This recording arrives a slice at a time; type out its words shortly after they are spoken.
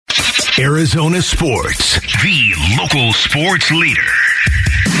Arizona Sports, the local sports leader.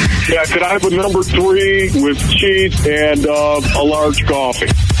 Yeah, could I have a number 3 with cheese and a large coffee?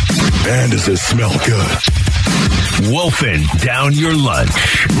 Man, does this smell good. Wolfing down your lunch.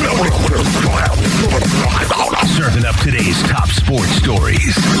 Serving up today's top sports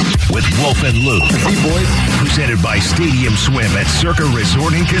stories with Wolf and Luke. Hey, boys. Presented by Stadium Swim at Circa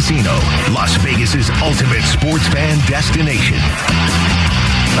Resort and Casino, Las Vegas's ultimate sports fan destination.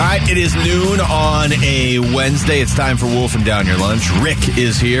 All right, it is noon on a Wednesday. It's time for Wolfing Down Your Lunch. Rick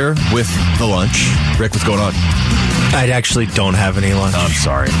is here with the lunch. Rick, what's going on? I actually don't have any lunch. Oh, I'm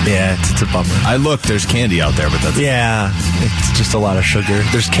sorry. Yeah, it's a bummer. I look, there's candy out there, but that's... Yeah, it's just a lot of sugar.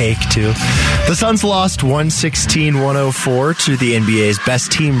 There's cake, too. The Suns lost 116-104 to the NBA's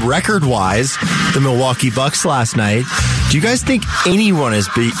best team record-wise, the Milwaukee Bucks, last night. Do you guys think anyone is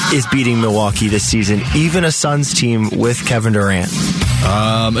beating Milwaukee this season, even a Suns team with Kevin Durant?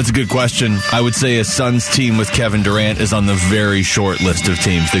 That's a good question. I would say a Suns team with Kevin Durant is on the very short list of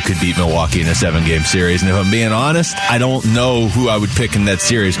teams that could beat Milwaukee in a 7-game series. And if I'm being honest, I don't know who I would pick in that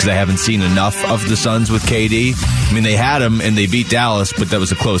series because I haven't seen enough of the Suns with KD. I mean, they had him and they beat Dallas, but that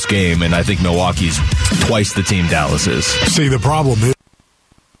was a close game. And I think Milwaukee's twice the team Dallas is. See, the problem is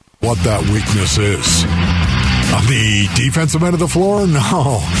what that weakness is. On the defensive end of the floor, no,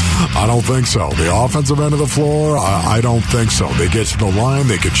 I don't think so. The offensive end of the floor, I don't think so. They get to the line,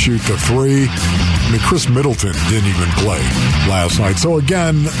 they could shoot the 3. I mean, Chris Middleton didn't even play last night. So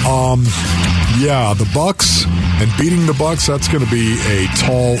again, yeah, the Bucks and beating the Bucks, that's going to be a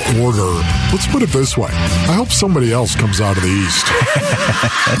tall order. Let's put it this way: I hope somebody else comes out of the East.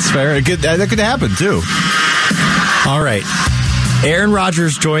 That's fair. That could happen too. All right. Aaron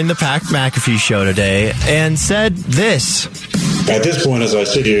Rodgers joined the Pat McAfee show today and said this. At this point, as I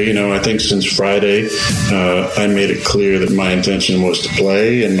sit here, I think since Friday, I made it clear that my intention was to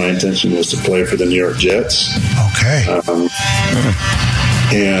play, and my intention was to play for the New York Jets. Okay.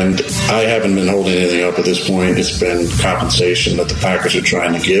 And I haven't been holding anything up at this point. It's been compensation that the Packers are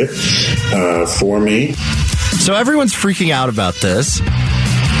trying to get for me. So everyone's freaking out about this.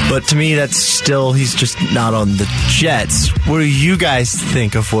 But to me, that's still, he's just not on the Jets. What do you guys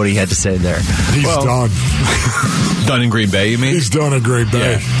think of what he had to say there? He's done. Done in Green Bay, you mean? He's done in Green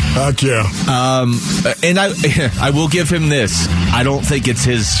Bay. Yeah. Heck yeah. And I will give him this. I don't think it's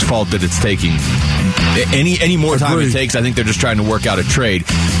his fault that it's taking any more time it takes. I think they're just trying to work out a trade.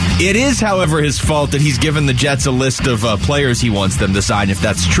 It is, however, his fault that he's given the Jets a list of players he wants them to sign, if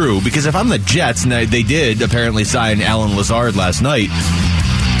that's true. Because if I'm the Jets, and they did apparently sign Alan Lazard last night,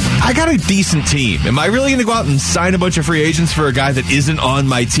 I got a decent team. Am I really going to go out and sign a bunch of free agents for a guy that isn't on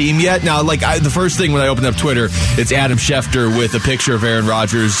my team yet? Now, the first thing when I opened up Twitter, it's Adam Schefter with a picture of Aaron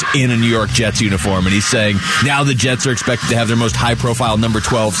Rodgers in a New York Jets uniform, and he's saying, now the Jets are expected to have their most high-profile number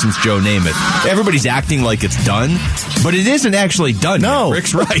 12 since Joe Namath. Everybody's acting like it's done, but it isn't actually done. No.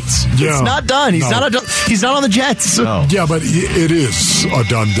 Rick's right. Yeah. It's not done. He's not on the Jets. No. Yeah, but it is a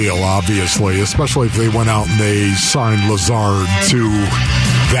done deal, obviously, especially if they went out and they signed Lazard to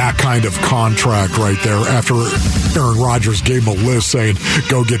that kind of contract right there after Aaron Rodgers gave him a list saying,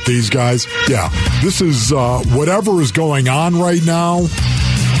 go get these guys. Yeah, this is whatever is going on right now.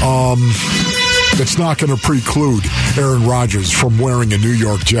 It's not going to preclude Aaron Rodgers from wearing a New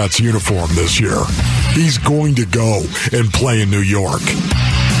York Jets uniform this year. He's going to go and play in New York.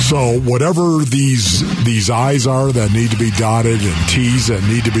 So whatever these I's are that need to be dotted and T's that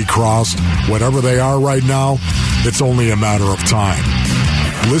need to be crossed, whatever they are right now, it's only a matter of time.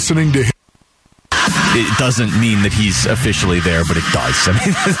 Listening to him. It doesn't mean that he's officially there, but it does. I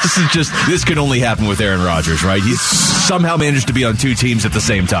mean, this could only happen with Aaron Rodgers, right? He's somehow managed to be on 2 teams at the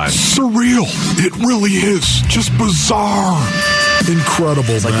same time. Surreal. It really is. Just bizarre.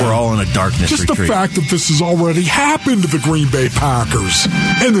 Incredible. It's like we're all in a darkness Just retreat. the fact that this has already happened to the Green Bay Packers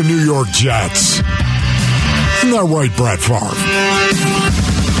and the New York Jets. Isn't that right, Brett Favre?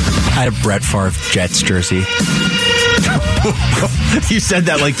 I had a Brett Favre Jets jersey. You said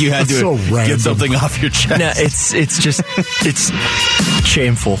that like you had to get something off your chest. No, it's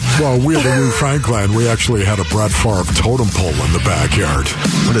shameful. Well, we at the Lou Frankland, we actually had a Brett Favre totem pole in the backyard.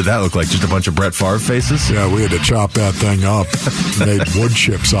 What did that look like? Just a bunch of Brett Favre faces? Yeah, we had to chop that thing up. Made wood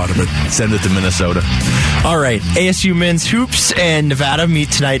chips out of it. Send it to Minnesota. All right, ASU men's hoops and Nevada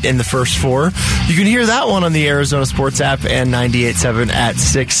meet tonight in the first 4. You can hear that one on the Arizona Sports app and 98.7 at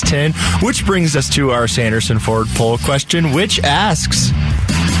 6:10, which brings us to our Sanderson Ford poll question, which asks,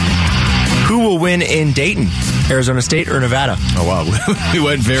 who will win in Dayton, Arizona State or Nevada? Oh, wow. We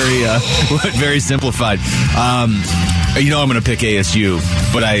went very simplified. I'm going to pick ASU,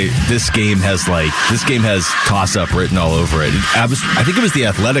 but this game has toss-up written all over it. I think it was The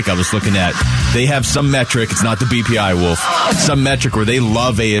Athletic I was looking at. They have some metric, it's not the BPI, Wolf, some metric where they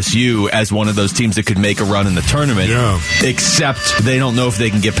love ASU as one of those teams that could make a run in the tournament, except they don't know if they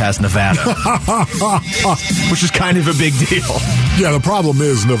can get past Nevada, which is kind of a big deal. Yeah, the problem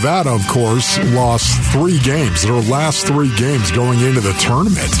is Nevada, of course, lost 3 games. Their last 3 games going into the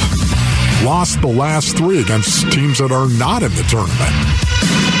tournament. Lost the last 3 against teams that are not in the tournament.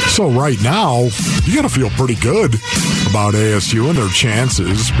 So right now, you got to feel pretty good about ASU and their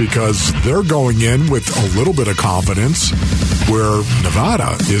chances because they're going in with a little bit of confidence where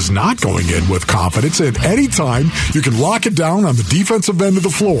Nevada is not going in with confidence. And anytime you can lock it down on the defensive end of the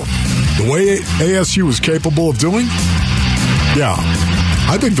floor, the way ASU is capable of doing,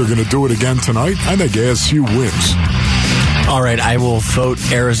 I think they're going to do it again tonight. I think ASU wins. All right, I will vote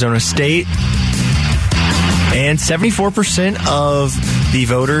Arizona State. And 74% of the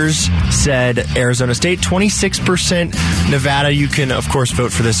voters said Arizona State, 26% Nevada. You can, of course,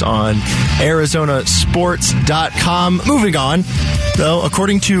 vote for this on ArizonaSports.com. Moving on, though,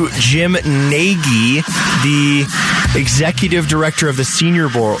 according to Jim Nagy, the executive director of the Senior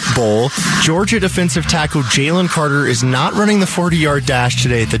Bowl, Georgia defensive tackle Jae Crowder is not running the 40-yard dash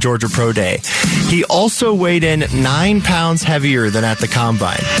today at the Georgia Pro Day. He also weighed in 9 pounds heavier than at the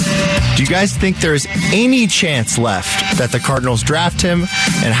Combine. Do you guys think there's any chance left that the Cardinals draft him?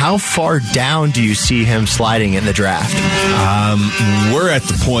 And how far down do you see him sliding in the draft? We're at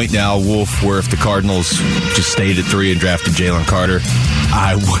the point now, Wolf, where if the Cardinals just stayed at 3 and drafted Jae Crowder,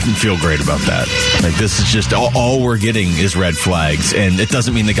 I wouldn't feel great about that. Like, this is just all we're getting is red flags. And it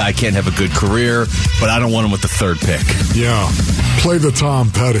doesn't mean the guy can't have a good career, but I don't want him with the 3rd pick. Yeah. Play the Tom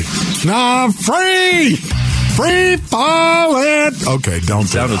Petty. Nah, free! Free falling. Okay, don't. It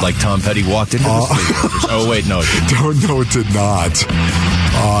sounded like Tom Petty walked into the sleepovers. Oh wait, no, it didn't. No, it did not.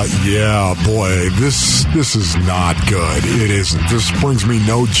 Yeah, boy, this is not good. It isn't. This brings me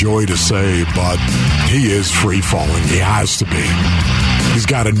no joy to say, but he is free falling. He has to be. He's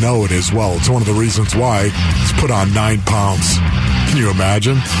got to know it as well. It's one of the reasons why he's put on 9 pounds. Can you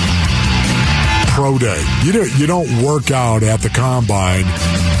imagine? Pro day. You don't work out at the Combine,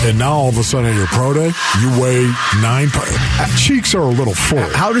 and now all of a sudden at your pro day, you weigh 9 pounds. Cheeks are a little full.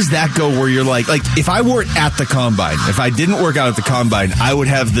 How does that go where you're like if I weren't at the Combine, if I didn't work out at the Combine, I would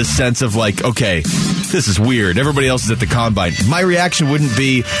have this sense of like, okay, this is weird. Everybody else is at the Combine. My reaction wouldn't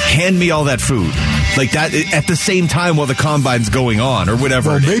be, hand me all that food. Like that at the same time while the Combine's going on or whatever.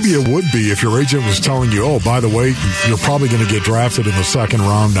 Well, maybe it would be if your agent was telling you, oh, by the way, you're probably going to get drafted in the 2nd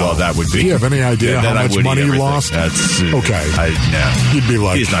round now. Well, that would be. Do you have any idea how much money you lost? That's okay. You'd be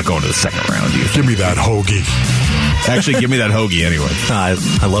like, he's not going to the 2nd round. Give me that hoagie. Actually, give me that hoagie anyway. I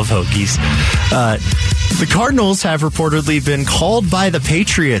love hoagies. The Cardinals have reportedly been called by the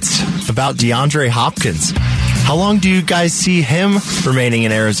Patriots about DeAndre Hopkins. How long do you guys see him remaining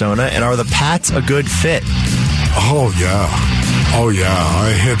in Arizona, and are the Pats a good fit? Oh, yeah.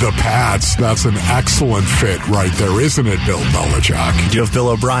 The Pats, that's an excellent fit right there, isn't it, Bill Belichick? Do you have Bill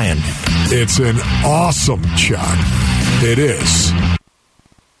O'Brien? It's an awesome check. It is.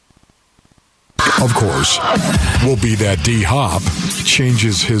 Of course, will be that D-Hop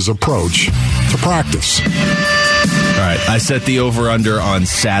changes his approach to practice. All right, I set the over-under on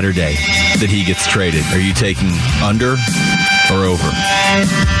Saturday that he gets traded. Are you taking under or over?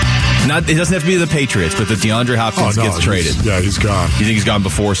 It doesn't have to be the Patriots, but the DeAndre Hopkins gets traded. He's gone. You think he's gone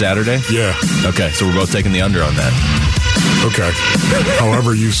before Saturday? Yeah. Okay, so we're both taking the under on that. Okay.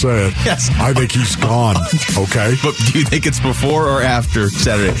 However you say it. Yes. I think he's gone. Okay. But do you think it's before or after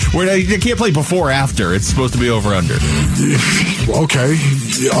Saturday? You can't play before or after. It's supposed to be over under. Okay.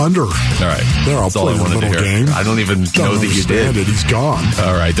 Under. All right. There, I'll play the little game. I don't even know that you did. He's gone.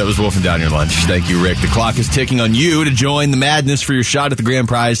 All right. That was Wolfing Down Your Lunch. Thank you, Rick. The clock is ticking on you to join the madness for your shot at the grand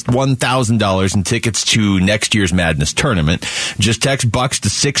prize, $1,000 in tickets to next year's Madness tournament. Just text Bucks to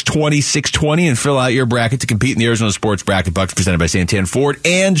 620-620 and fill out your bracket to compete in the Arizona Sports Bracket Bucks presented by Santan Ford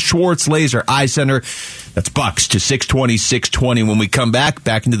and Schwartz Laser Eye Center. That's Bucks to 620-620. When we come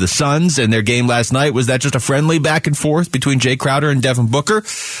back into the Suns and their game last night, was that just a friendly back and forth between Jae Crowder and Devin Booker?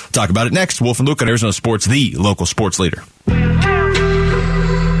 We'll talk about it next. Wolf and Luke on Arizona Sports, the local sports leader.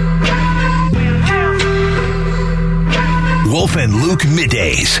 Wolf and Luke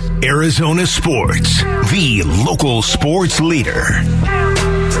Middays, Arizona Sports, the local sports leader.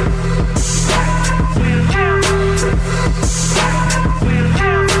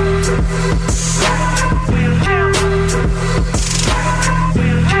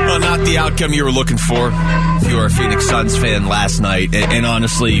 Not the outcome you were looking for if you were a Phoenix Suns fan last night. And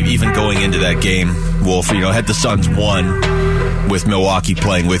honestly, even going into that game, Wolf, had the Suns won with Milwaukee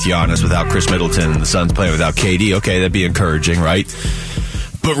playing with Giannis without Chris Middleton and the Suns playing without KD, okay, that'd be encouraging, right?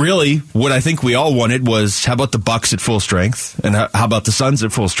 But really, what I think we all wanted was, how about the Bucks at full strength? And how about the Suns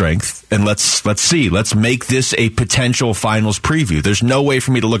at full strength? And let's see. Let's make this a potential finals preview. There's no way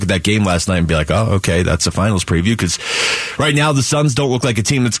for me to look at that game last night and be like, oh, okay, that's a finals preview. Because right now, the Suns don't look like a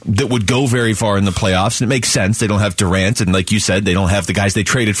team that would go very far in the playoffs. And it makes sense. They don't have Durant. And like you said, they don't have the guys they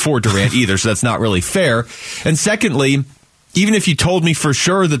traded for Durant either. So that's not really fair. And secondly, even if you told me for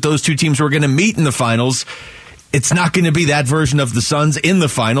sure that those two teams were going to meet in the finals, it's not going to be that version of the Suns in the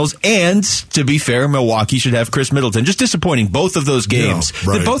finals. And to be fair, Milwaukee should have Chris Middleton. Just disappointing, both of those games. Yeah,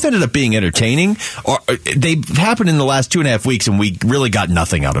 right. They both ended up being entertaining. Or they happened in the last 2.5 weeks, and we really got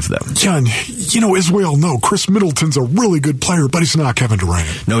nothing out of them. John, as we all know, Chris Middleton's a really good player, but he's not Kevin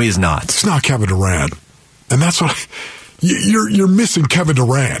Durant. No, he's not. It's not Kevin Durant. And that's what you're missing Kevin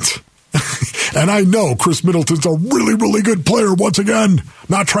Durant. And I know Chris Middleton's a really, really good player, once again.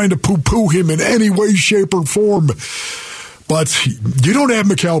 Not trying to poo-poo him in any way, shape, or form. But you don't have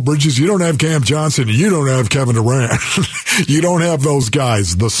Mikal Bridges, you don't have Cam Johnson, you don't have Kevin Durant. You don't have those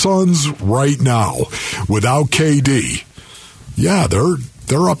guys. The Suns right now, without KD, yeah,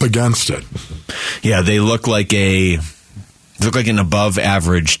 they're up against it. Yeah, they look like an above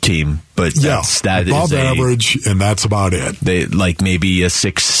average team, but that above is average, and that's about it. They like maybe a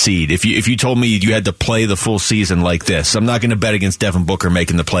 6th seed. If you told me you had to play the full season like this, I'm not going to bet against Devin Booker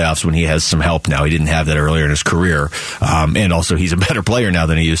making the playoffs when he has some help now. He didn't have that earlier in his career, and also he's a better player now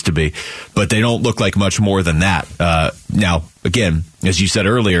than he used to be. But they don't look like much more than that now. Again, as you said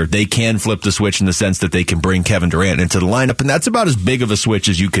earlier, they can flip the switch in the sense that they can bring Kevin Durant into the lineup, and that's about as big of a switch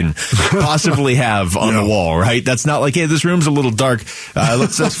as you can possibly have on the wall, right? That's not like, hey, this room's a little dark.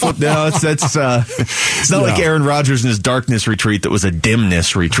 Let's flip. No, it's not like Aaron Rodgers in his darkness retreat that was a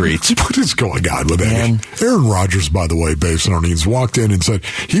dimness retreat. What is going on with that? Aaron Rodgers, by the way, based on he's walked in and said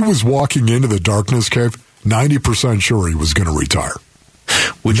he was walking into the darkness cave 90% sure he was going to retire.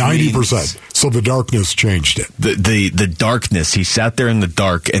 Which 90%. So the darkness changed it. The darkness. He sat there in the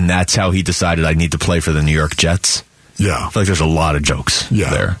dark, and that's how he decided I need to play for the New York Jets. Yeah. I feel like there's a lot of jokes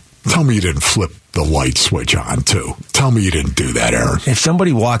there. Tell me you didn't flip the light switch on, too. Tell me you didn't do that, Aaron. If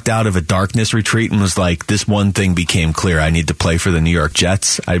somebody walked out of a darkness retreat and was like, this one thing became clear, I need to play for the New York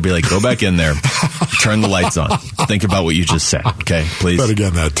Jets, I'd be like, go back in there, turn the lights on, think about what you just said, okay, please. But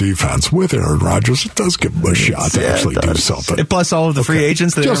again, that defense with Aaron Rodgers, it does give him a shot to actually do something. And plus all of the free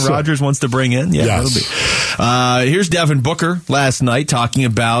agents that Aaron Rodgers wants to bring in. Yeah, that'll be. Here's Devin Booker last night talking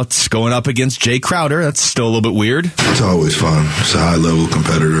about going up against Jae Crowder. That's still a little bit weird. It's always fun. It's a high-level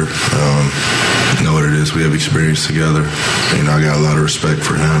competitor. You know what it is. We have experience together. I got a lot of respect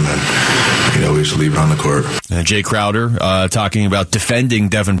for him, and we just leave it on the court. And Jae Crowder talking about defending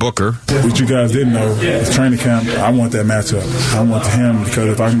Devin Booker. What you guys didn't know is training camp, I want that matchup. I want him because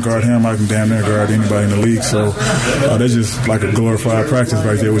if I can guard him, I can damn near guard anybody in the league. So that's just like a glorified practice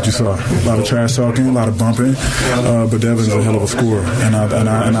right there, what you saw. A lot of trash talking, a lot of bumping, but Devin's a hell of a scorer. And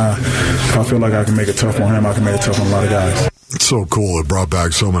I feel like I can make it tough on him. I can make it tough on a lot of guys. It's so cool. It brought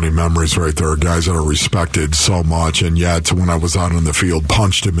back so many memories right there. Guys that are respected so much, and yet when I was out on the field,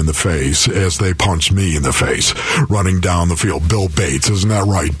 punched him in the face as they punched me in the face, running down the field. Bill Bates, isn't that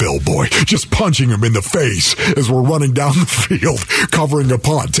right, Bill Boy? Just punching him in the face as we're running down the field, covering a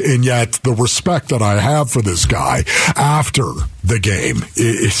punt. And yet the respect that I have for this guy after the game,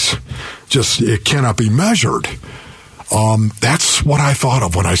 it cannot be measured. That's what I thought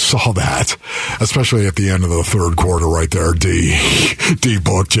of when I saw that, especially at the end of the third quarter right there.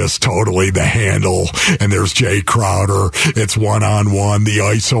 D-Book just totally the handle, and there's Jae Crowder. It's one-on-one, the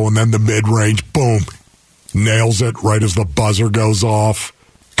ISO, and then the mid-range, boom, nails it right as the buzzer goes off.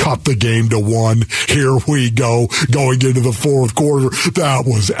 Cut the game to 1. Here we go, going into the fourth quarter. That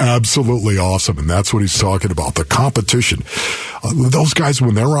was absolutely awesome, and that's what he's talking about, the competition. Those guys,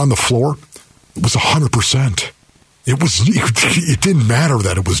 when they were on the floor, it was 100%. It didn't matter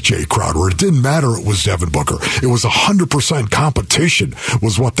that it was Jae Crowder. It didn't matter it was Devin Booker. It was 100% competition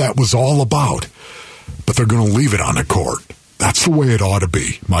was what that was all about. But they're going to leave it on the court. That's the way it ought to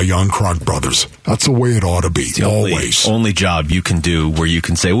be, my young Crunk brothers. That's the way it ought to be, always. Only job you can do where you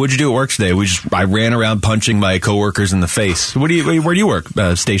can say, what'd you do at work today? I ran around punching my coworkers in the face. Where do you work?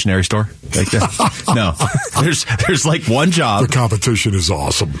 Stationery store? Like that? No. There's like one job. The competition is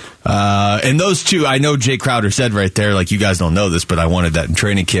awesome. And those two, I know Jae Crowder said right there, like, you guys don't know this, but I wanted that in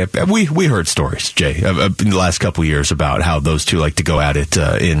training camp. We heard stories, Jay, in the last couple of years about how those two like to go at it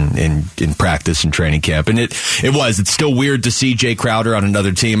in practice and training camp. And it's still weird to see Jae Crowder on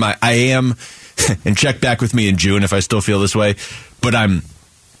another team. I am, and check back with me in June if I still feel this way, but I'm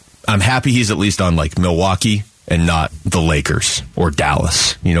I'm happy he's at least on like Milwaukee and not the Lakers or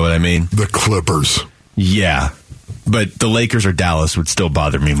Dallas. You know what I mean? The Clippers. Yeah. But the Lakers or Dallas would still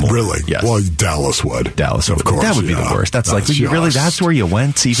bother me more. Really? Yes. Well, Dallas would. Of course. That would be the worst. That's where you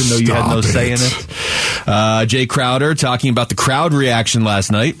went, even though you had no say in it? Jae Crowder talking about the crowd reaction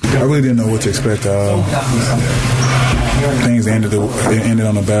last night. I really didn't know what to expect. Things ended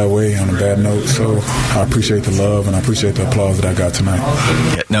on a bad way, on a bad note. So I appreciate the love and I appreciate the applause that I got tonight.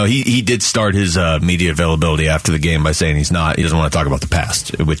 Yeah, no, he did start his media availability after the game by saying he doesn't want to talk about the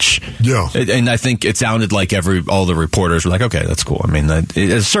past, which, yeah. And I think it sounded like all the reporters were like, okay, that's cool. I mean, at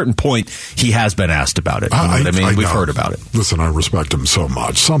a certain point, he has been asked about it. You know what I mean? We've heard about it. Listen, I respect him so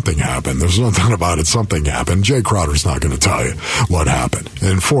much. Something happened. There's nothing about it. Something happened. Jae Crowder's not going to tell you what happened.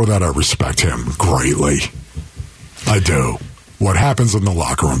 And for that, I respect him greatly. I do. What happens in the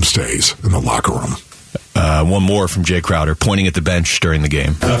locker room stays in the locker room. One more from Jae Crowder, pointing at the bench during the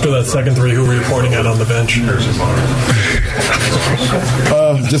game. After that second three, who were you pointing at on the bench?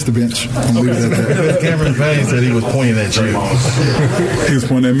 Just the bench. I'm leaving it at that. Cameron Payne said he was pointing at you. He was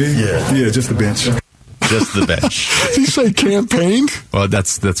pointing at me? Yeah, just the bench. Just the bench. Did he say campaign? Well,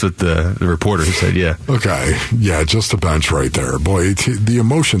 that's what the reporter said, yeah. Okay. Yeah, just the bench right there. Boy, the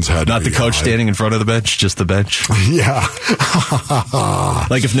emotions had Not the coach standing in front of the bench, just the bench. Yeah.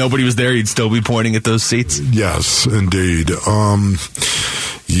 Like if nobody was there, he'd still be pointing at those seats? Yes, indeed.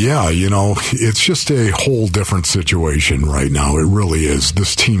 Yeah, it's just a whole different situation right now. It really is.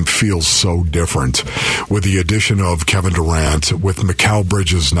 This team feels so different with the addition of Kevin Durant, with Mikal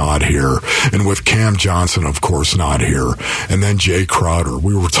Bridges not here, and with Cam Johnson, of course, not here. And then Jae Crowder.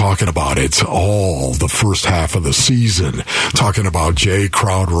 We were talking about it all the first half of the season, talking about Jae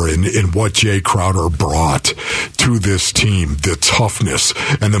Crowder and what Jae Crowder brought to this team, the toughness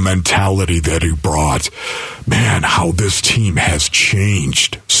and the mentality that he brought. Man, how this team has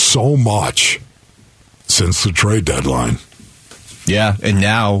changed so much since the trade deadline. Yeah, and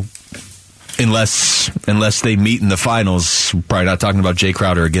now, unless they meet in the finals, probably not talking about Jae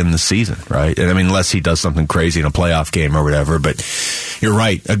Crowder again this season, right? And I mean, unless he does something crazy in a playoff game or whatever. But you're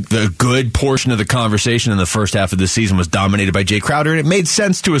right. A good portion of the conversation in the first half of the season was dominated by Jae Crowder, and it made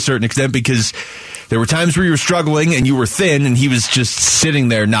sense to a certain extent because there were times where you were struggling and you were thin and he was just sitting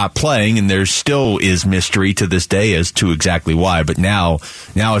there not playing, and there still is mystery to this day as to exactly why. But now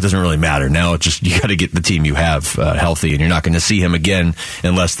it doesn't really matter. Now it's just you got to get the team you have healthy, and you're not going to see him again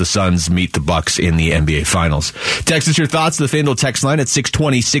unless the Suns meet the Bucks in the NBA Finals. Text us your thoughts to the FanDuel text line at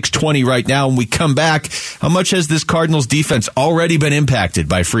 620 right now. When we come back, how much has this Cardinals defense already been impacted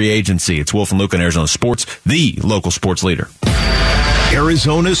by free agency? It's Wolf and Luke on Arizona Sports, the local sports leader.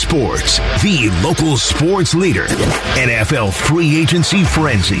 Arizona Sports, the local sports leader. NFL free agency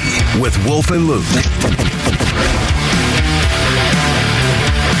frenzy with Wolf and Luke.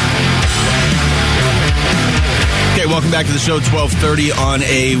 Okay, welcome back to the show, 12:30 on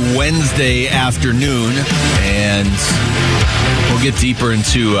a Wednesday afternoon, and we'll get deeper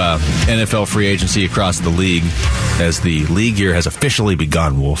into NFL free agency across the league as the league year has officially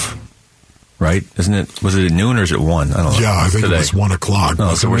begun, Wolf. Right? Isn't it? Was it at noon or is it 1? I don't know. Yeah, I think today. It was 1 o'clock.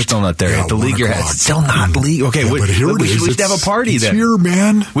 Oh, so we're still not there. Yeah, the league year has still not league. Okay, yeah, but here it is. We should have a party it's then. Here,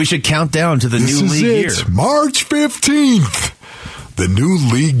 man. We should count down to the new league year. March 15th. The new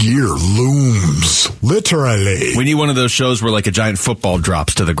league year looms, literally. We need one of those shows where like a giant football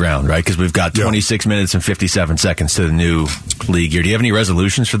drops to the ground, right? Because we've got 26 minutes and 57 seconds to the new league year. Do you have any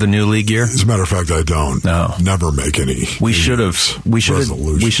resolutions for the new league year? As a matter of fact, I don't. No. Never make any. We should have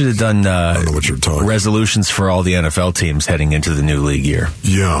done I don't know what you're talking resolutions for all the NFL teams heading into the new league year.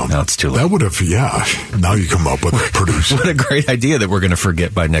 Yeah. Now it's too late. That would have, Now you come up with a producer. What a great idea that we're going to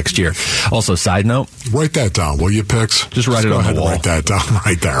forget by next year. Also, side note. Write that down, will you, Pix? Just write it on the wall. Write that down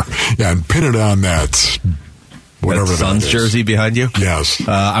right there. Yeah, and pin it on that. Whatever that Suns jersey behind you? Yes.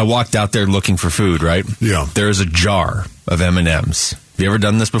 I walked out there looking for food, right? Yeah. There is a jar of M&Ms. Have you ever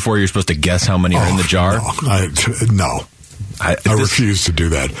done this before? You're supposed to guess how many are in the jar? No. I refuse to do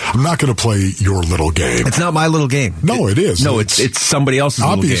that. I'm not going to play your little game. It's not my little game. No, it is. No, it's somebody else's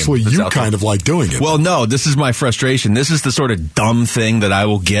little game. Obviously, you kind of like doing it. Well, no, this is my frustration. This is the sort of dumb thing that I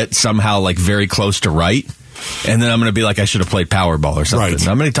will get somehow like very close to right. And then I'm going to be like, I should have played Powerball or something. Right.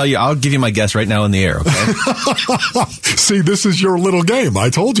 I'm going to tell you, I'll give you my guess right now in the air, okay? See, this is your little game.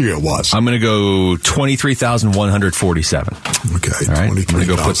 I told you it was. I'm going to go 23,147. Okay, all right? I'm going to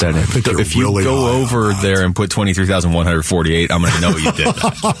go put that in. If you really go over there and put 23,148, I'm going to know you did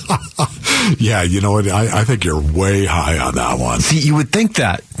that. Yeah, you know what? I think you're way high on that one. See, you would think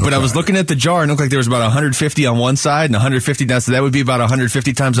that. But I was looking at the jar and it looked like there was about 150 on one side and 150 down. So that would be about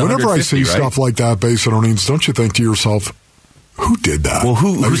 150 times 150, Whenever I see stuff like that based on earnings, don't you think to yourself, Who did that? Well,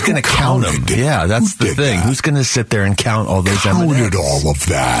 who's going to count them? Yeah, that's the thing. Who's going to sit there and count all those M&Ms? Counted all of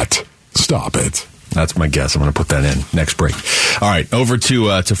that. Stop it. That's my guess. I'm going to put that in next break. All right, over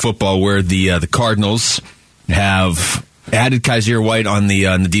to football, where the Cardinals have added Kaiser White on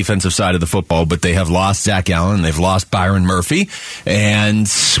the defensive side of the football, but they have lost Zach Allen. They've lost Byron Murphy.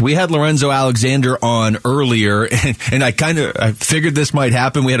 And we had Lorenzo Alexander on earlier, and I figured this might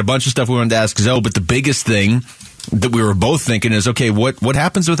happen. We had a bunch of stuff we wanted to ask Zoe, but the biggest thing that we were both thinking is, okay, what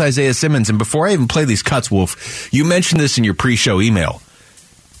happens with Isaiah Simmons? And before I even play these cuts, Wolf, you mentioned this in your pre-show email.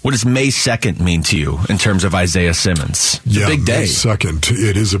 What does May 2nd mean to you in terms of Isaiah Simmons? It's a big day. May 2nd,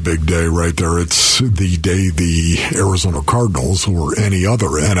 it is a big day right there. It's the day the Arizona Cardinals or any other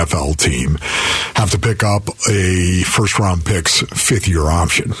NFL team have to pick up a first-round pick's fifth-year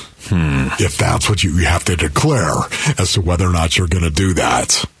option. If that's what you have to declare as to whether or not you're going to do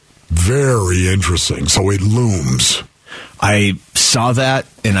that. Very interesting. So it looms. I saw that,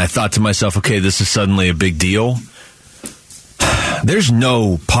 and I thought to myself, okay, this is suddenly a big deal. There's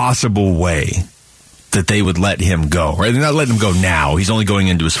no possible way that they would let him go. Right? They're not letting him go now. He's only going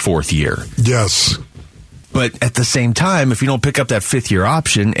into his fourth year. Yes. But at the same time, if you don't pick up that fifth-year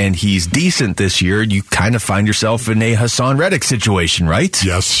option and he's decent this year, you kind of find yourself in a Hassan Reddick situation, right?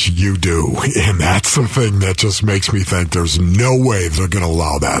 Yes, you do. And that's the thing that just makes me think there's no way they're going to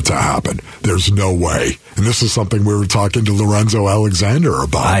allow that to happen. There's no way. And this is something we were talking to Lorenzo Alexander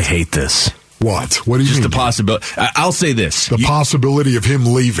about. I hate this. What? What do you mean? Just the possibility. I'll say this. The possibility of him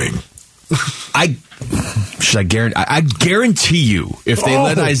leaving. I guarantee you, if they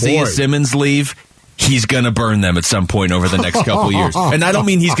let Isaiah Simmons leave, he's going to burn them at some point over the next couple of years. And I don't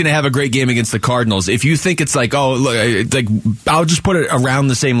mean he's going to have a great game against the Cardinals. If you think it's like, oh, look, like I'll just put it around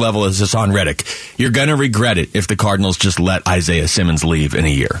the same level as Hassan Reddick, you're going to regret it if the Cardinals just let Isaiah Simmons leave in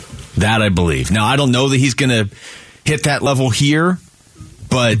a year. That I believe. Now, I don't know that he's going to hit that level here,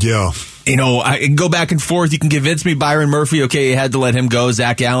 but yeah. You know, I can go back and forth. You can convince me Byron Murphy, okay, you had to let him go.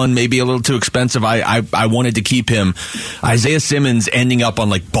 Zach Allen, maybe a little too expensive. I wanted to keep him. Isaiah Simmons ending up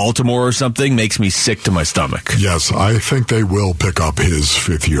on like Baltimore or something makes me sick to my stomach. Yes, I think they will pick up his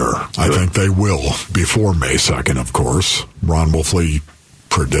fifth year. Good. I think they will before May 2nd, of course. Ron Wolfley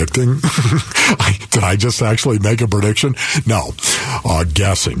predicting. Did I just actually make a prediction? No.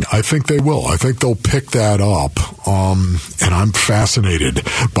 Guessing. I think they will. I think they'll pick that up. And I'm fascinated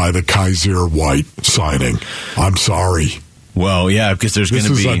by the Kaiser White signing. I'm sorry. Well, yeah, because there's going to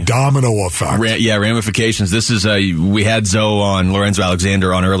be... This is a domino effect. Ramifications. This is... we had Zoe on, Lorenzo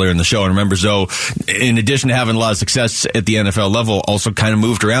Alexander on earlier in the show, and remember Zoe, in addition to having a lot of success at the NFL level, also kind of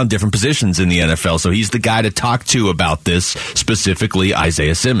moved around different positions in the NFL, so he's the guy to talk to about this, specifically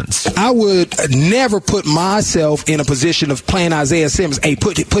Isaiah Simmons. I would never put myself in a position of playing Isaiah Simmons. Hey,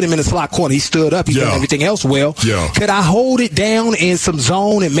 put him in the slot corner. He stood up. He's done everything else well. Yeah. Could I hold it down in some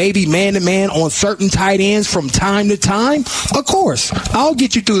zone and maybe man-to-man on certain tight ends from time to time? Of course, I'll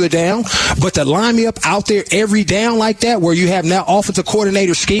get you through the down, but to line me up out there every down like that where you have now offensive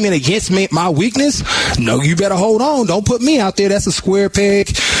coordinator scheming against me, my weakness, no, you better hold on. Don't put me out there. That's a square peg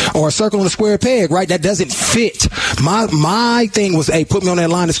or a circle in a square peg, right? That doesn't fit. My thing was, hey, put me on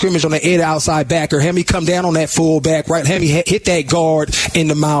that line of scrimmage on the edge outside backer. Have me come down on that fullback, right? Have me hit that guard in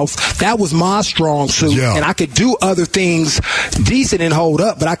the mouth. That was my strong suit, and I could do other things decent and hold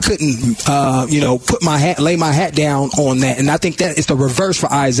up, but I couldn't, lay my hat down on that. And I think that is the reverse for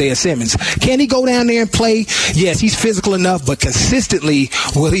Isaiah Simmons. Can he go down there and play? Yes, he's physical enough, but consistently,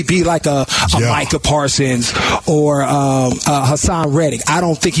 will he be like a Micah Parsons or Hassan Reddick? I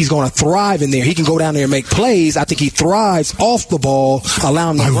don't think he's going to thrive in there. He can go down there and make plays. I think he thrives off the ball,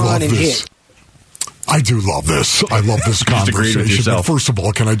 allow him to run and hit. I do love this. I love this conversation. But first of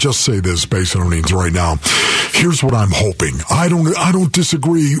all, can I just say this, Base Earnings, right now? Here's what I'm hoping. I don't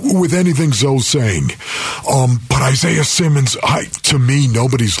disagree with anything Zoe's saying. But Isaiah Simmons, to me,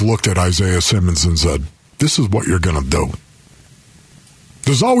 nobody's looked at Isaiah Simmons and said, this is what you're going to do.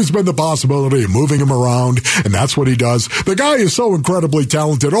 There's always been the possibility of moving him around, and that's what he does. The guy is so incredibly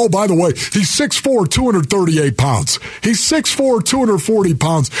talented. Oh, by the way, he's 6'4", 238 pounds. He's 6'4", 240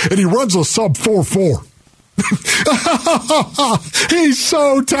 pounds, and he runs a sub 4.4. He's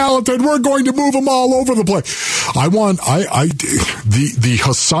so talented. We're going to move him all over the place. The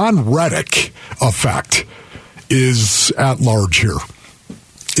Hassan Reddick effect is at large here.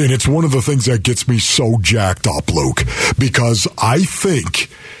 And it's one of the things that gets me so jacked up, Luke, because I think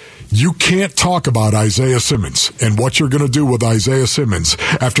you can't talk about Isaiah Simmons and what you're going to do with Isaiah Simmons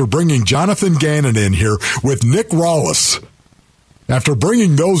after bringing Jonathan Gannon in here with Nick Rollis, after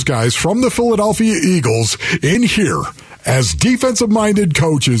bringing those guys from the Philadelphia Eagles in here as defensive-minded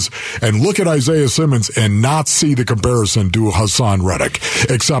coaches and look at Isaiah Simmons and not see the comparison to Hassan Reddick,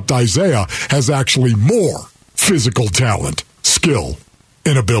 except Isaiah has actually more physical talent, skill,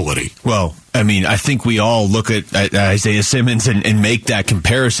 and ability. Well, I mean, I think we all look at Isaiah Simmons and make that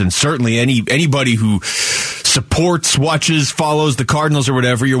comparison. Certainly anybody who supports, watches, follows the Cardinals or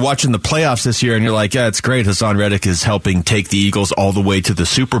whatever, you're watching the playoffs this year and you're like, yeah, it's great. Hassan Reddick is helping take the Eagles all the way to the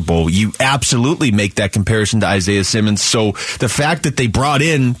Super Bowl. You absolutely make that comparison to Isaiah Simmons. So the fact that they brought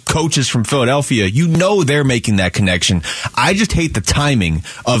in coaches from Philadelphia, you know they're making that connection. I just hate the timing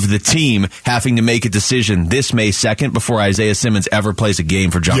of the team having to make a decision this May 2nd before Isaiah Simmons ever plays a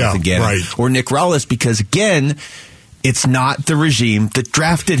game for Jonathan Gannon. Right. Or Nick Rallis, because again, it's not the regime that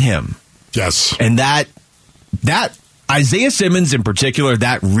drafted him. Yes. And that Isaiah Simmons in particular,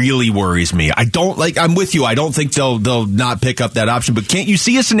 that really worries me. I'm with you. I don't think they'll not pick up that option, but can't you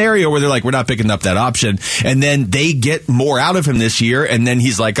see a scenario where they're like, we're not picking up that option, and then they get more out of him this year, and then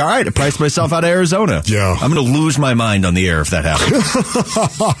he's like, all right, I priced myself out of Arizona. Yeah. I'm going to lose my mind on the air if that happens.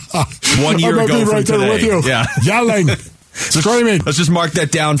 1 year I'm ago right from there today. with you. Yeah. Yelling. Screaming. Let's just mark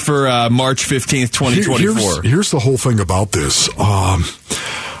that down for March 15th, 2024. Here's the whole thing about this.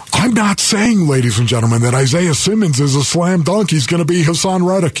 I'm not saying, ladies and gentlemen, that Isaiah Simmons is a slam dunk. He's going to be Hassan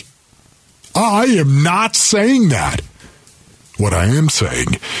Reddick. I am not saying that. What I am saying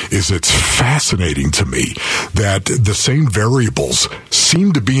is it's fascinating to me that the same variables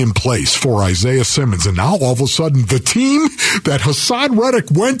seem to be in place for Isaiah Simmons, and now all of a sudden the team that Hassan Reddick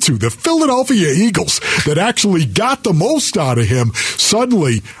went to, the Philadelphia Eagles, that actually got the most out of him,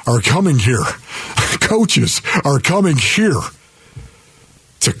 suddenly are coming here. Coaches are coming here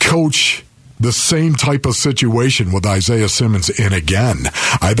to coach the same type of situation with Isaiah Simmons. And again,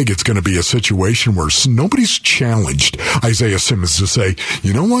 I think it's going to be a situation where nobody's challenged Isaiah Simmons to say,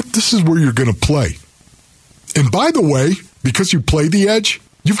 you know what, this is where you're going to play. And by the way, because you play the edge,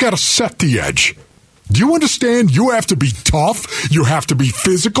 you've got to set the edge. Do you understand? You have to be tough. You have to be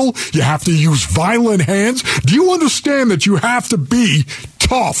physical. You have to use violent hands. Do you understand that you have to be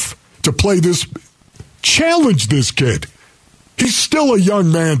tough to play this? Challenge this kid. He's still a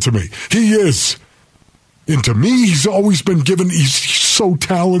young man to me. He is. And to me, he's always been given, he's so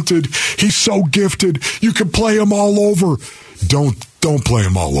talented. He's so gifted. You can play him all over. Don't play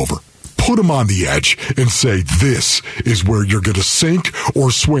him all over. Put him on the edge and say, this is where you're going to sink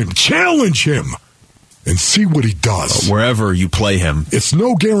or swim. Challenge him and see what he does. Wherever you play him. It's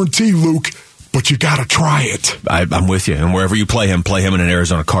no guarantee, Luke, but you got to try it. I'm with you. And wherever you play him in an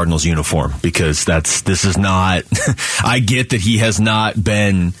Arizona Cardinals uniform, because this is not, I get that he has not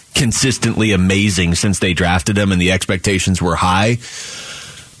been consistently amazing since they drafted him and the expectations were high.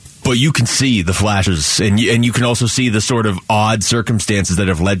 But you can see the flashes, and you can also see the sort of odd circumstances that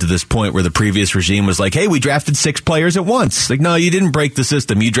have led to this point where the previous regime was like, hey, we drafted 6 players at once. Like, no, you didn't break the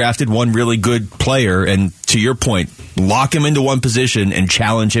system. You drafted one really good player, and to your point, lock him into one position and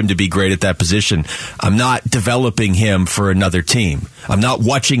challenge him to be great at that position. I'm not developing him for another team. I'm not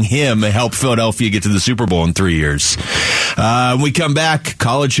watching him help Philadelphia get to the Super Bowl in 3 years. When we come back,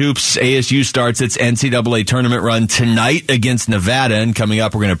 college hoops, ASU starts its NCAA tournament run tonight against Nevada, and coming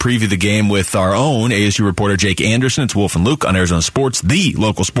up, we're going to preview the game with our own ASU reporter Jake Anderson. It's Wolf and Luke on Arizona Sports, the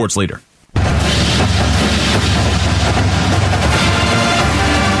local sports leader.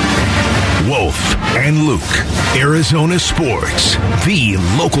 Wolf and Luke, Arizona Sports, the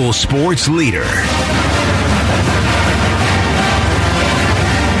local sports leader. All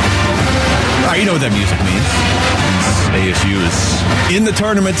right, you know what that music means. ASU is in the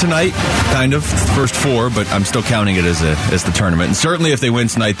tournament tonight, kind of, first 4, but I'm still counting it as the tournament. And certainly if they win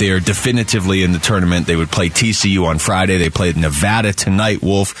tonight, they are definitively in the tournament. They would play TCU on Friday. They played Nevada tonight,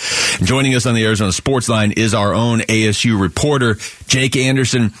 Wolf. And joining us on the Arizona Sports Line is our own ASU reporter, Jake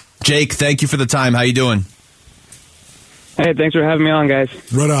Anderson. Jake, thank you for the time. How you doing? Hey, thanks for having me on, guys.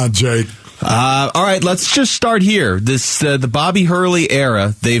 Right on, Jake. All right, let's just start here. This the Bobby Hurley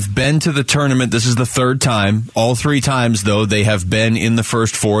era. They've been to the tournament. This is the 3rd time. All 3 times, though, they have been in the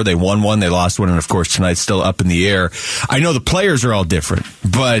first 4. They won 1, they lost 1, and of course tonight's still up in the air. I know the players are all different,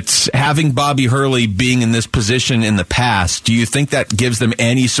 but having Bobby Hurley being in this position in the past, do you think that gives them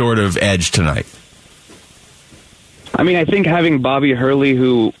any sort of edge tonight? I mean, I think having Bobby Hurley,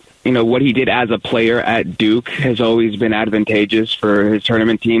 who, you know, what he did as a player at Duke has always been advantageous for his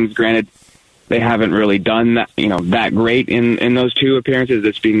tournament teams. Granted, they haven't really done that, that great in those 2 appearances,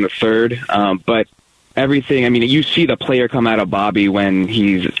 this being the 3rd. But everything, I mean, you see the player come out of Bobby when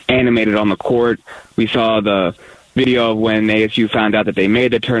he's animated on the court. We saw the video of when ASU found out that they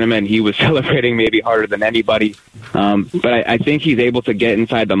made the tournament. He was celebrating maybe harder than anybody. But I think he's able to get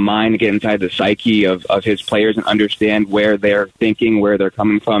inside the mind, get inside the psyche of his players and understand where they're thinking, where they're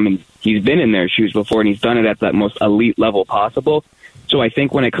coming from. And he's been in their shoes before, and he's done it at that most elite level possible. So I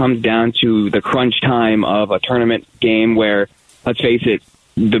think when it comes down to the crunch time of a tournament game where, let's face it,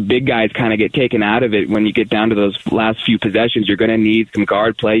 the big guys kind of get taken out of it when you get down to those last few possessions, you're going to need some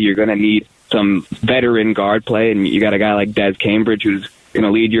guard play. You're going to need some veteran guard play, and you got a guy like Des Cambridge who's going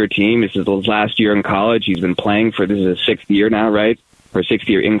to lead your team. This is his last year in college. He's been playing for, this is his 6th year now, right? Or 6th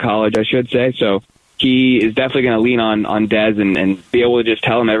year in college, I should say. So he is definitely going to lean on Des and be able to just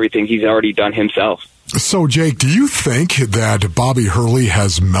tell him everything he's already done himself. So, Jake, do you think that Bobby Hurley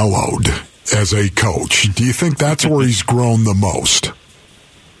has mellowed as a coach? Do you think that's where he's grown the most?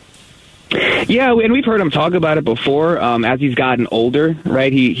 Yeah, and we've heard him talk about it before as he's gotten older,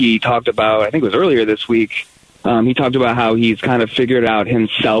 right? He talked about, I think it was earlier this week, he talked about how he's kind of figured out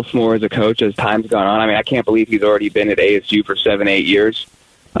himself more as a coach as time's gone on. I mean, I can't believe he's already been at ASU for 7-8 years.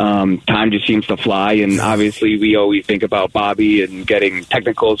 Time just seems to fly, and obviously we always think about Bobby and getting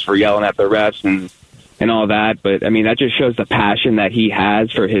technicals for yelling at the refs and all that, but I mean, that just shows the passion that he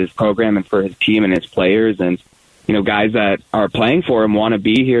has for his program and for his team and his players. And you know, guys that are playing for him want to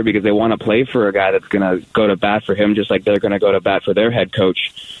be here because they want to play for a guy that's going to go to bat for him, just like they're going to go to bat for their head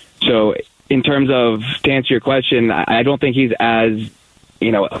coach. So in terms of, to answer your question, I don't think he's as,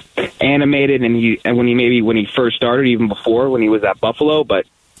 you know, animated when he first started, even before when he was at Buffalo, but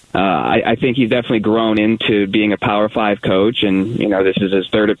I think he's definitely grown into being a Power 5 coach, and you know, this is his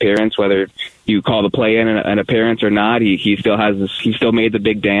 3rd appearance. Whether you call the play in an appearance or not, he still made the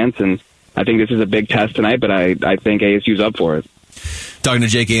big dance, and I think this is a big test tonight, but I think ASU's up for it. Talking to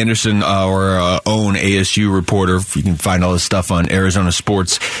Jake Anderson, our own ASU reporter. You can find all this stuff on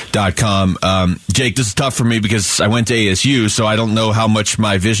ArizonaSports.com. Jake, this is tough for me because I went to ASU, so I don't know how much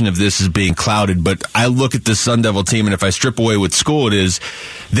my vision of this is being clouded, but I look at this Sun Devil team, and if I strip away what school it is,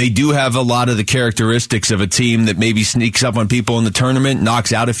 they do have a lot of the characteristics of a team that maybe sneaks up on people in the tournament,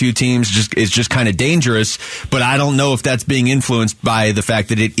 knocks out a few teams, is just kind of dangerous, but I don't know if that's being influenced by the fact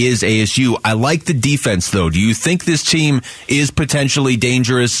that it is ASU. I like the defense, though. Do you think this team is potentially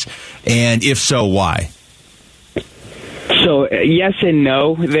dangerous, and if so, why? So yes and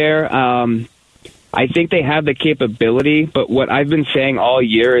no there. I think they have the capability, but what I've been saying all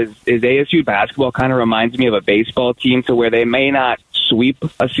year is ASU basketball kind of reminds me of a baseball team, to where they may not sweep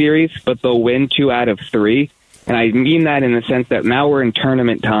a series, but they'll win 2 out of 3. And I mean that in the sense that now we're in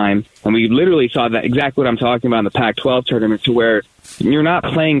tournament time, and we literally saw that exactly what I'm talking about in the Pac-12 tournament, to where you're not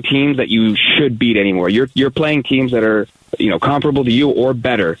playing teams that you should beat anymore. You're playing teams that are, you know, comparable to you or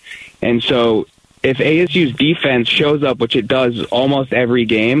better. And so if ASU's defense shows up, which it does almost every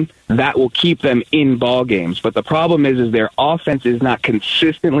game, that will keep them in ball games. But the problem is their offense is not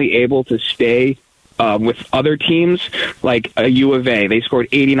consistently able to stay with other teams like a U of A. They scored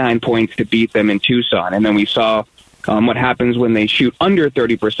 89 points to beat them in Tucson. And then we saw what happens when they shoot under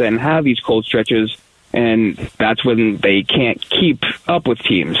 30% and have these cold stretches, and that's when they can't keep up with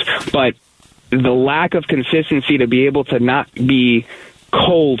teams. But the lack of consistency to be able to not be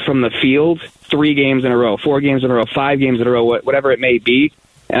cold from the field 3 games in a row, 4 games in a row, 5 games in a row, whatever it may be.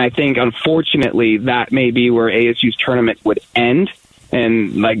 And I think, unfortunately, that may be where ASU's tournament would end.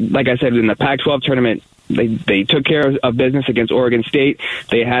 And like I said, in the Pac-12 tournament, they took care of business against Oregon State.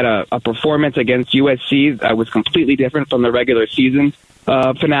 They had a performance against USC that was completely different from the regular season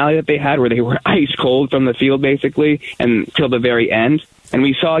finale that they had, where they were ice cold from the field, basically, until the very end. And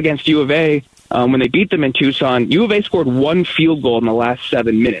we saw against U of A, when they beat them in Tucson, U of A scored 1 field goal in the last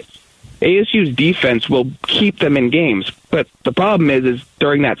 7 minutes. ASU's defense will keep them in games, but the problem is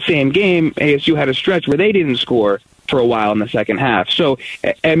during that same game, ASU had a stretch where they didn't score for a while in the second half. So,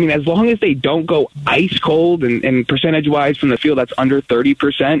 I mean, as long as they don't go ice cold and percentage-wise from the field that's under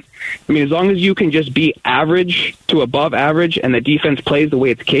 30%, I mean, as long as you can just be average to above average and the defense plays the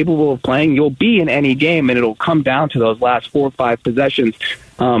way it's capable of playing, you'll be in any game, and it'll come down to those last 4 or 5 possessions,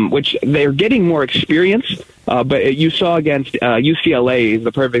 which they're getting more experience. But you saw against UCLA is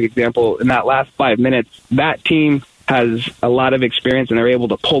the perfect example. In that last 5 minutes, that team has a lot of experience, and they're able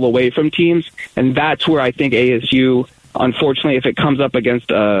to pull away from teams. And that's where I think ASU, unfortunately, if it comes up against,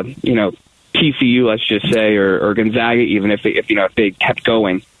 TCU, let's just say, or Gonzaga, even if they kept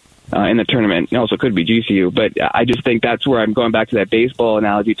going in the tournament, it also could be GCU. But I just think that's where I'm going back to that baseball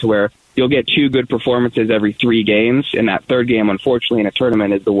analogy, to where you'll get 2 good performances every 3 games, and that 3rd game, unfortunately, in a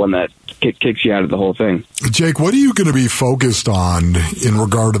tournament is the one that kicks you out of the whole thing. Jake, what are you going to be focused on in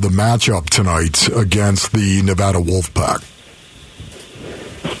regard to the matchup tonight against the Nevada Wolfpack?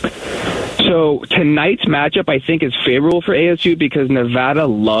 So tonight's matchup, I think, is favorable for ASU because Nevada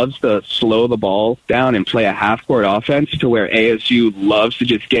loves to slow the ball down and play a half-court offense to where ASU loves to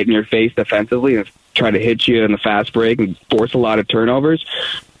just get in your face defensively and try to hit you in the fast break and force a lot of turnovers.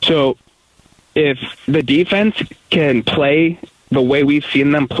 So if the defense can play the way we've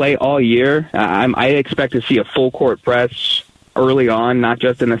seen them play all year, I expect to see a full-court press early on, not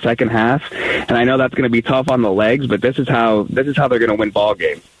just in the second half. And I know that's going to be tough on the legs, but this is how they're going to win ball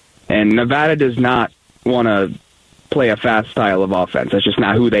games. And Nevada does not want to play a fast style of offense. That's just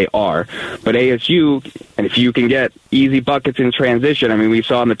not who they are. But ASU, and if you can get easy buckets in transition, I mean, we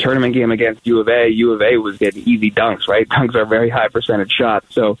saw in the tournament game against U of A was getting easy dunks, right? Dunks are very high percentage shots.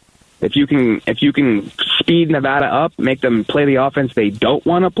 So if you can speed Nevada up, make them play the offense they don't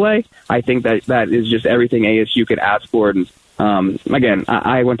want to play, I think that is just everything ASU could ask for. And again,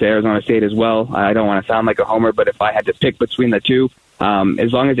 I went to Arizona State as well. I don't want to sound like a homer, but if I had to pick between the two,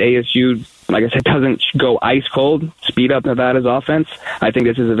 as long as ASU, like I said, doesn't go ice cold, speed up Nevada's offense, I think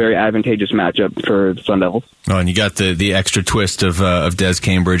this is a very advantageous matchup for the Sun Devils. Oh, and you got the extra twist of Des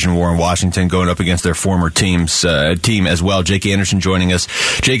Cambridge and Warren Washington going up against their former team as well. Jake Anderson joining us.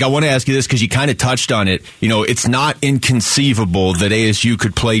 Jake, I want to ask you this because you kind of touched on it. You know, it's not inconceivable that ASU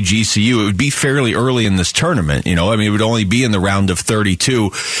could play GCU. It would be fairly early in this tournament. You know, I mean, it would only be in the round of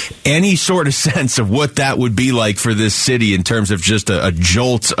 32. Any sort of sense of what that would be like for this city in terms of just a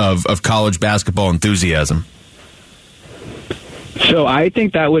jolt of college basketball enthusiasm? So I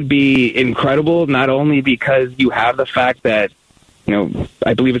think that would be incredible, not only because you have the fact that, you know,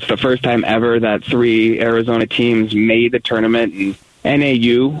 I believe it's the first time ever that 3 Arizona teams made the tournament, and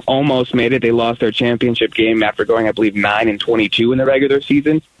NAU almost made it. They lost their championship game after going, I believe, 9-22 in the regular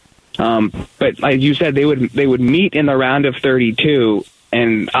season. But as you said, they would meet in the round of 32,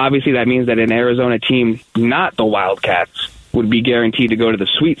 and obviously that means that an Arizona team, not the Wildcats, would be guaranteed to go to the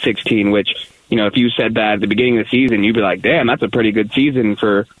Sweet 16, which, you know, if you said that at the beginning of the season, you'd be like, damn, that's a pretty good season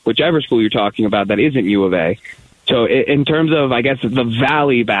for whichever school you're talking about that isn't U of A. So in terms of, I guess, the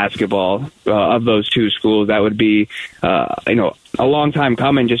Valley basketball of those two schools, that would be, you know, a long time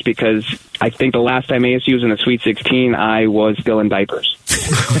coming, just because I think the last time ASU was in the Sweet 16, I was still in diapers.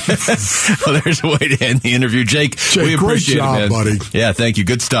 Well, there's a way to end the interview. Jake, we appreciate great job, it, man. buddy. Yeah, thank you.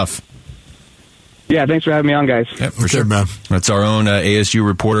 Good stuff. Yeah, thanks for having me on, guys. Yep, for sure, man. That's our own ASU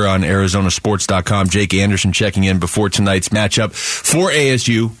reporter on ArizonaSports.com, Jake Anderson, checking in before tonight's matchup for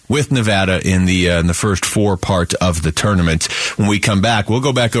ASU with Nevada in the first 4 part of the tournament. When we come back, we'll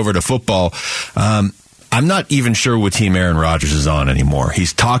go back over to football. I'm not even sure what team Aaron Rodgers is on anymore.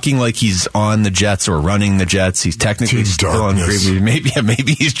 He's talking like he's on the Jets or running the Jets. He's technically still on Green Bay.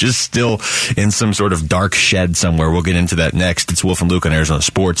 Maybe he's just still in some sort of dark shed somewhere. We'll get into that next. It's Wolf and Luke on Arizona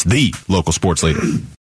Sports, the local sports leader.